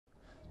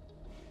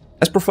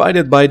As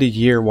provided by the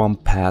Year 1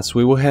 pass,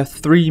 we will have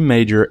 3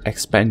 major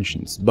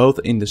expansions, both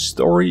in the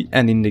story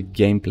and in the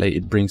gameplay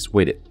it brings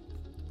with it.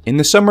 In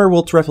the summer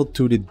we'll travel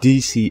to the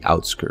DC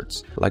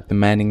outskirts, like the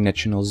Manning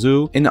National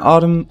Zoo. In the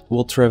autumn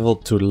we'll travel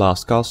to the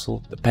Last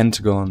Castle, the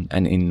Pentagon,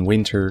 and in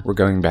winter we're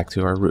going back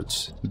to our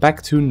roots.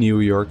 Back to New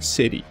York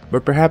City,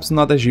 but perhaps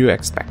not as you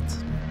expect.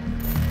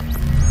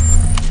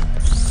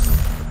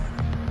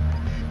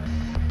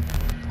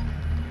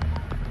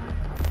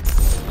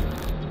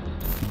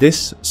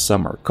 This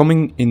summer,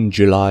 coming in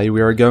July,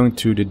 we are going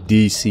to the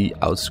DC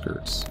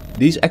outskirts.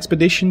 These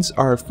expeditions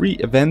are free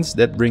events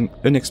that bring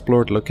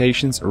unexplored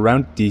locations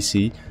around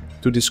DC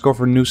to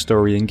discover new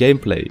story and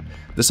gameplay.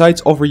 The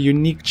sites offer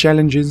unique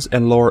challenges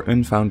and lore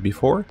unfound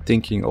before,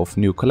 thinking of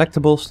new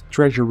collectibles,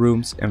 treasure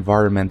rooms,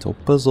 environmental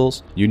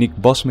puzzles,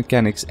 unique boss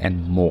mechanics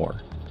and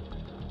more.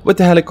 With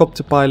the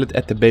helicopter pilot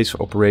at the base of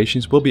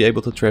operations, we'll be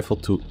able to travel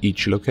to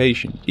each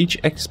location. Each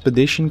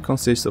expedition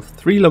consists of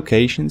 3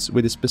 locations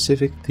with a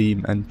specific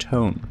theme and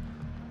tone.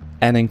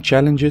 Adding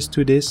challenges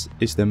to this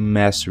is the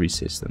mastery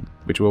system,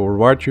 which will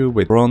reward you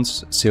with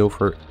bronze,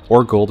 silver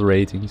or gold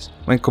ratings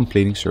when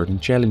completing certain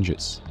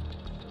challenges.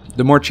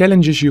 The more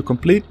challenges you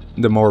complete,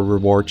 the more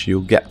rewards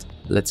you'll get.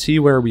 Let's see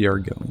where we are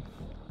going.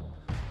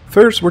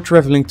 First, we're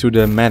traveling to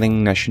the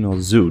Manning National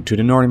Zoo, to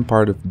the northern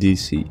part of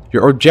DC.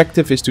 Your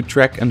objective is to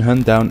track and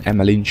hunt down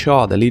Emeline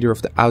Shaw, the leader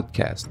of the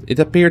Outcast. It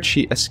appeared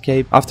she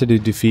escaped after the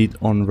defeat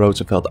on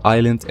Roosevelt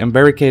Island and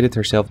barricaded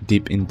herself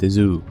deep in the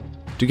zoo.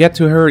 To get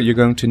to her, you're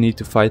going to need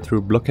to fight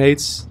through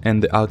blockades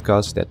and the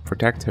outcasts that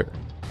protect her.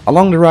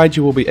 Along the ride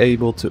you will be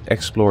able to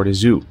explore the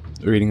zoo,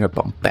 reading up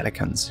on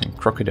pelicans and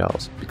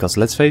crocodiles, because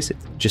let's face it,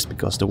 just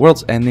because the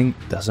world's ending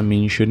doesn't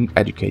mean you shouldn't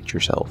educate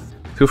yourself.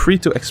 Feel free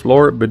to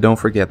explore, but don't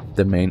forget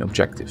the main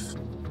objective.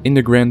 In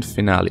the grand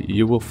finale,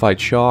 you will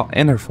fight Shaw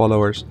and her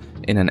followers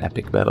in an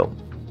epic battle.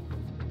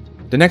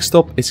 The next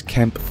stop is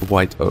Camp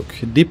White Oak.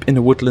 Deep in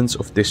the woodlands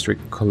of District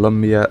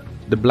Columbia,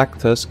 the Black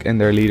Tusk and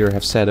their leader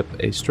have set up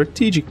a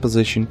strategic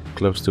position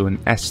close to an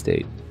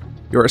estate.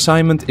 Your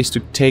assignment is to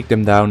take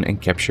them down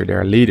and capture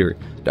their leader.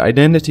 The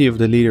identity of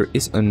the leader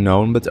is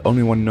unknown, but the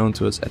only one known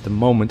to us at the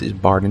moment is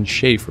Barden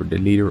Schaefer, the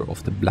leader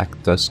of the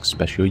Black Tusk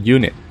Special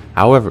Unit.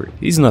 However,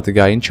 he's not the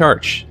guy in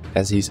charge,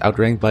 as he's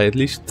outranked by at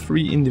least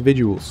 3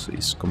 individuals.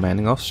 He's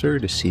commanding officer,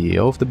 the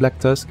CEO of the Black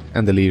Tusk,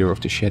 and the leader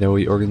of the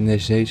shadowy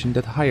organization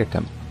that hired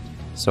them.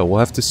 So we'll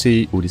have to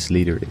see who this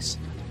leader is.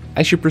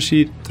 As you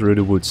proceed through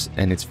the woods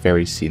and its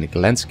very scenic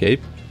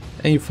landscape,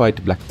 and you fight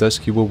the Black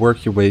Tusk, you will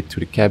work your way to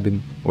the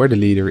cabin where the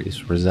leader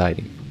is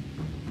residing.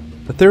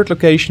 The third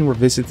location we're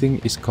visiting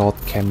is called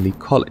Camley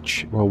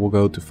College, where we'll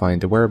go to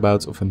find the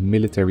whereabouts of a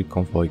military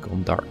convoy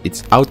gone dark.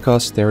 It's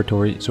outcast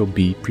territory, so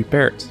be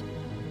prepared.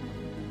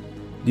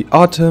 The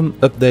autumn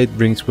update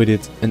brings with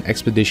it an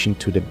expedition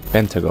to the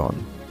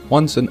Pentagon.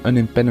 Once an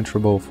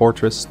unimpenetrable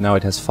fortress, now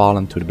it has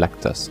fallen to the Black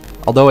Tusk.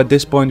 Although at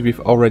this point we've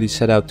already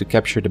set out to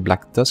capture the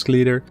Black Tusk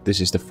leader,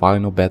 this is the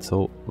final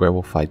battle where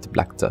we'll fight the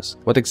Black Tusk.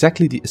 What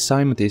exactly the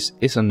assignment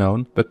is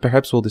unknown, but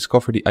perhaps we'll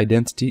discover the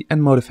identity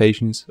and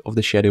motivations of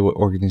the shadowy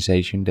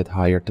organization that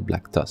hired the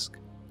Black Tusk.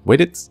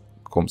 With it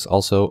comes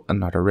also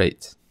another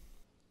raid.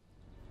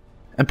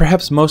 And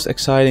perhaps most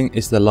exciting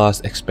is the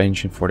last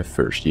expansion for the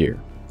first year.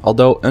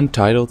 Although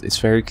untitled, it's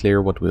very clear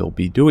what we'll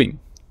be doing.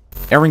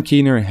 Aaron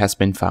Keener has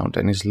been found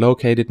and is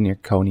located near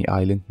Coney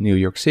Island, New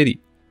York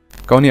City.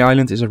 Coney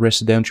Island is a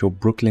residential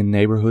Brooklyn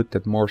neighborhood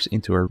that morphs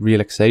into a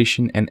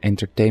relaxation and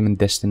entertainment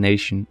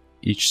destination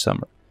each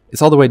summer.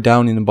 It's all the way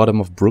down in the bottom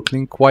of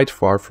Brooklyn, quite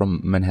far from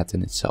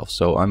Manhattan itself,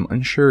 so I'm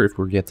unsure if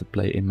we'll get to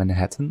play in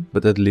Manhattan,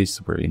 but at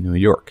least we're in New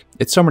York.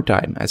 It's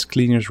summertime as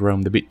cleaners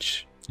roam the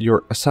beach.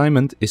 Your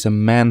assignment is a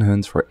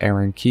manhunt for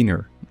Aaron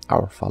Keener,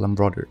 our fallen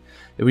brother.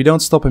 If we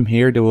don't stop him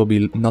here, there will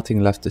be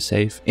nothing left to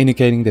save,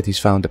 indicating that he's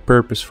found a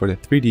purpose for the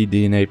 3D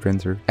DNA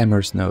printer,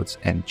 Emmer's notes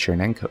and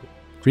Chernenko.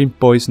 Green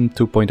Poison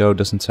 2.0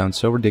 doesn't sound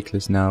so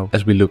ridiculous now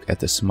as we look at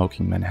the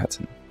smoking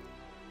Manhattan.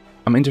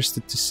 I'm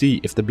interested to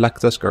see if the Black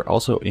Tusk are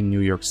also in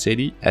New York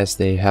City, as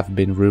they have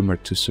been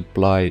rumored to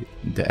supply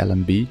the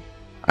LMB.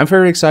 I'm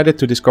very excited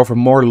to discover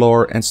more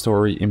lore and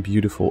story in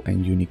beautiful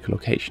and unique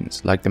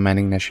locations, like the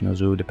Manning National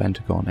Zoo, the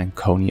Pentagon and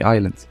Coney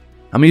Island.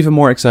 I'm even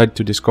more excited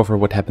to discover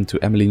what happened to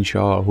Emeline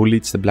Shaw, who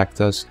leads the Black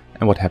Tusk,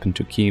 and what happened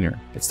to Keener.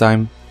 It's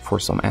time for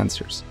some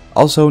answers.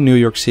 Also New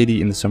York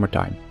City in the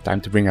summertime. Time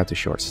to bring out the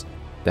shorts.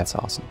 That's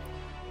awesome.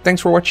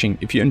 Thanks for watching.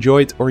 If you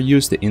enjoyed or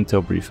used the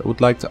info brief, I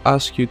would like to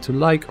ask you to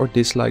like or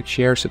dislike,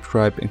 share,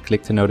 subscribe and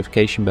click the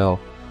notification bell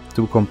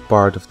to become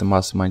part of the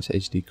Masterminds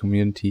HD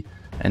community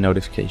and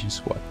notification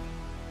squad.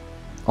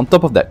 On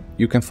top of that,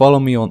 you can follow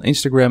me on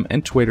Instagram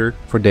and Twitter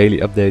for daily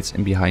updates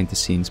and behind the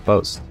scenes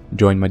posts.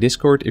 Join my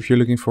Discord if you're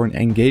looking for an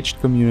engaged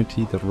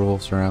community that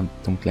revolves around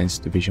Tom Clancy's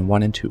Division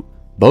 1 and 2.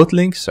 Both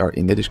links are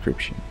in the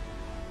description.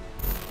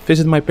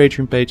 Visit my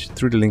Patreon page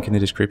through the link in the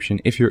description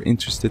if you're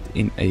interested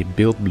in a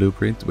build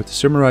blueprint with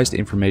summarized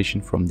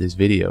information from this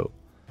video.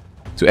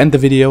 To end the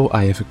video,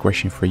 I have a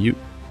question for you.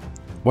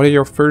 What are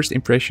your first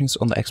impressions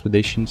on the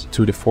expeditions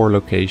to the 4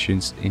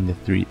 locations in the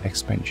 3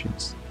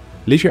 expansions?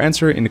 Leave your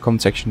answer in the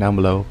comment section down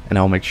below and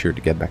I'll make sure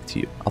to get back to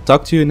you. I'll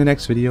talk to you in the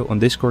next video on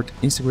Discord,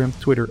 Instagram,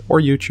 Twitter or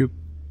YouTube.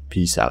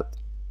 Peace out.